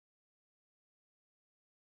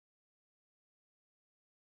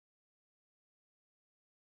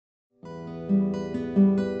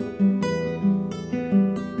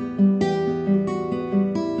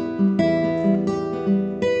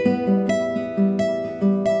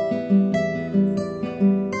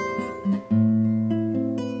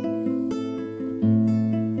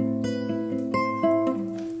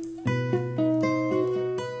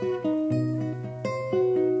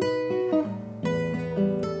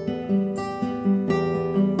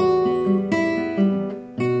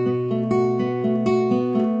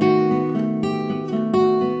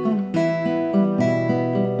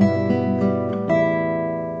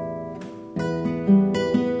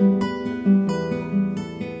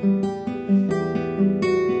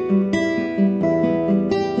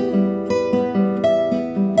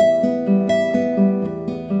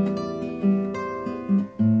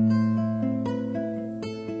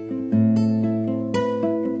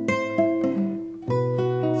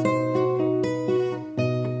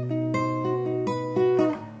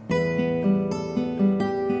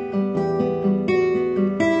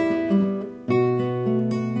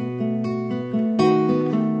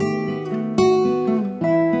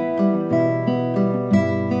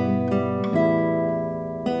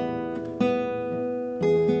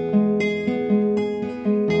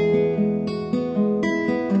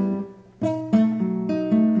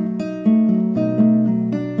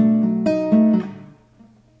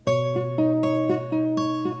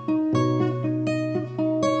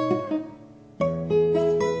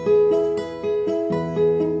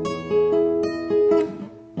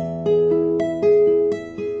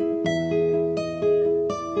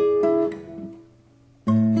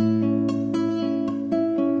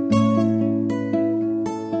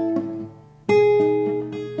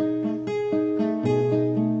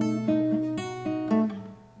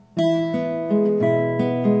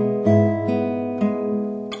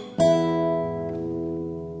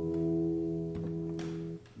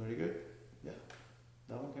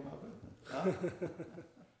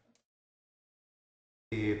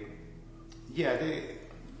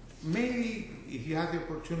maybe if you have the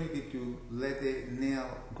opportunity to let the nail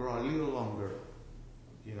grow a little longer,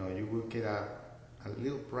 you know, you will get a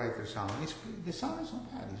little brighter sound. The sound is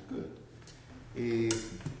not bad, it's good.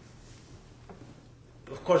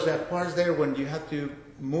 Of course, there are parts there when you have to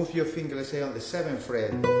move your finger, let's say on the 7th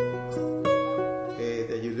fret,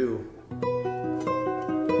 that you do.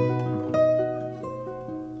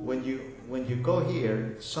 When you go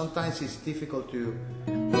here, sometimes it's difficult to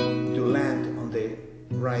land on the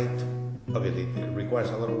right. Obviously, it requires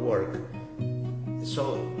a lot of work.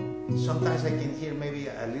 So sometimes I can hear maybe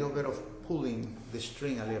a little bit of pulling the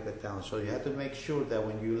string a little bit down. So you have to make sure that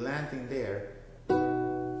when you land in there,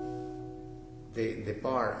 the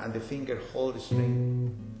bar and the finger hold the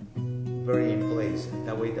string very in place.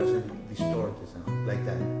 That way it doesn't distort the sound, like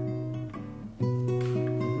that.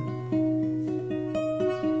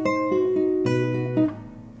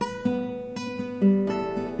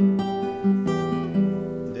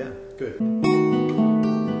 Yeah, good.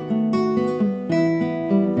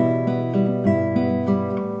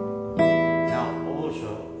 Now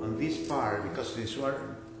also on this part, because this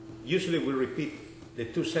one, usually we repeat the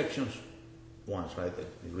two sections once, right?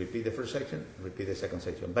 You repeat the first section, repeat the second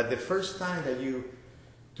section. But the first time that you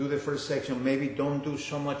do the first section, maybe don't do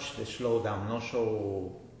so much the slow down, not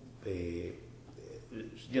so, you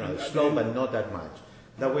know, slow, but not that much.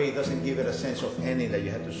 That way it doesn't give it a sense of ending that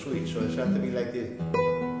you have to switch. So it has to be like this.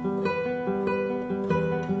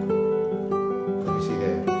 Let me see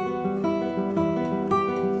there.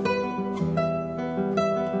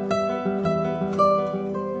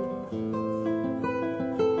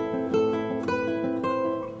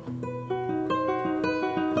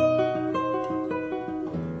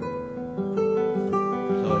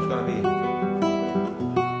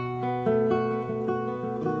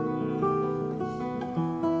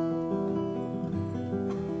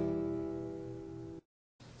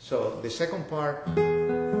 So the second part,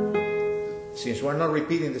 since we're not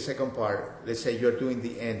repeating the second part, let's say you're doing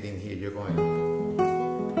the ending here, you're going.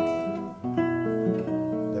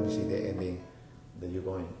 Let me see the ending that you're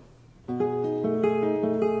going.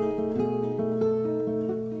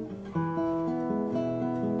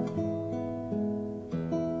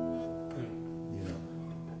 You know.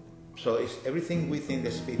 So it's everything within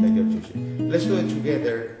the speed that you're choosing. Let's do it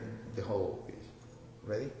together, the whole piece.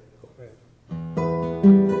 Ready? Right.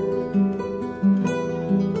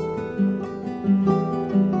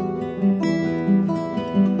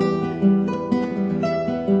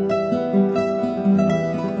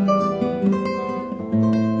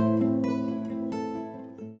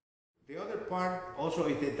 Also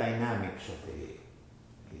is the dynamics of the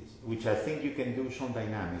piece, which I think you can do some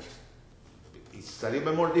dynamics. It's a little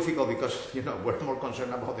bit more difficult because, you know, we're more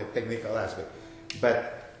concerned about the technical aspect.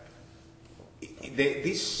 But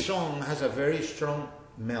this song has a very strong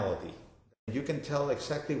melody. You can tell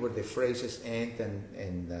exactly where the phrases end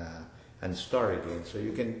and start again. So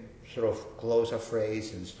you can sort of close a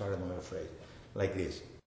phrase and start another phrase, like this.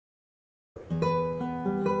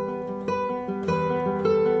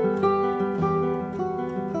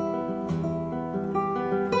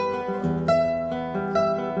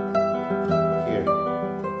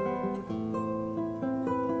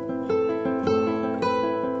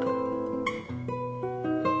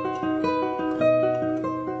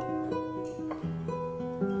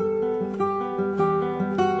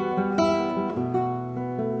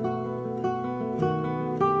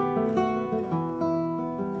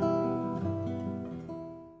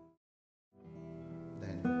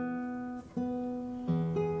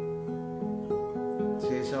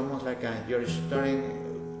 It's almost like you're starting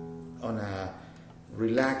on a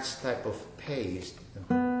relaxed type of pace.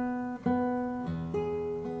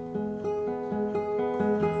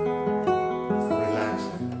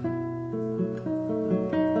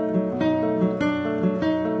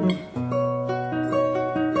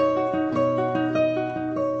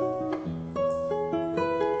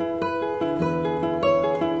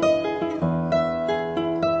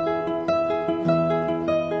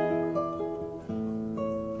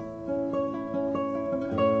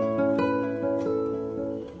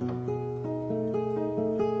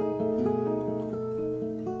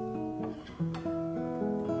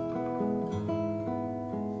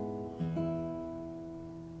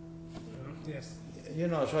 Yes. You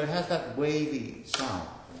know, so it has that wavy sound.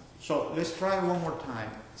 So let's try one more time.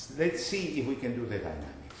 Let's see if we can do the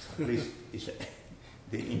dynamics. At least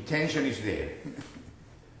the intention is there.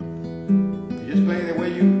 You just play the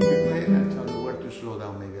way you play it and tell me where to slow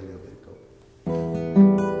down maybe a little bit.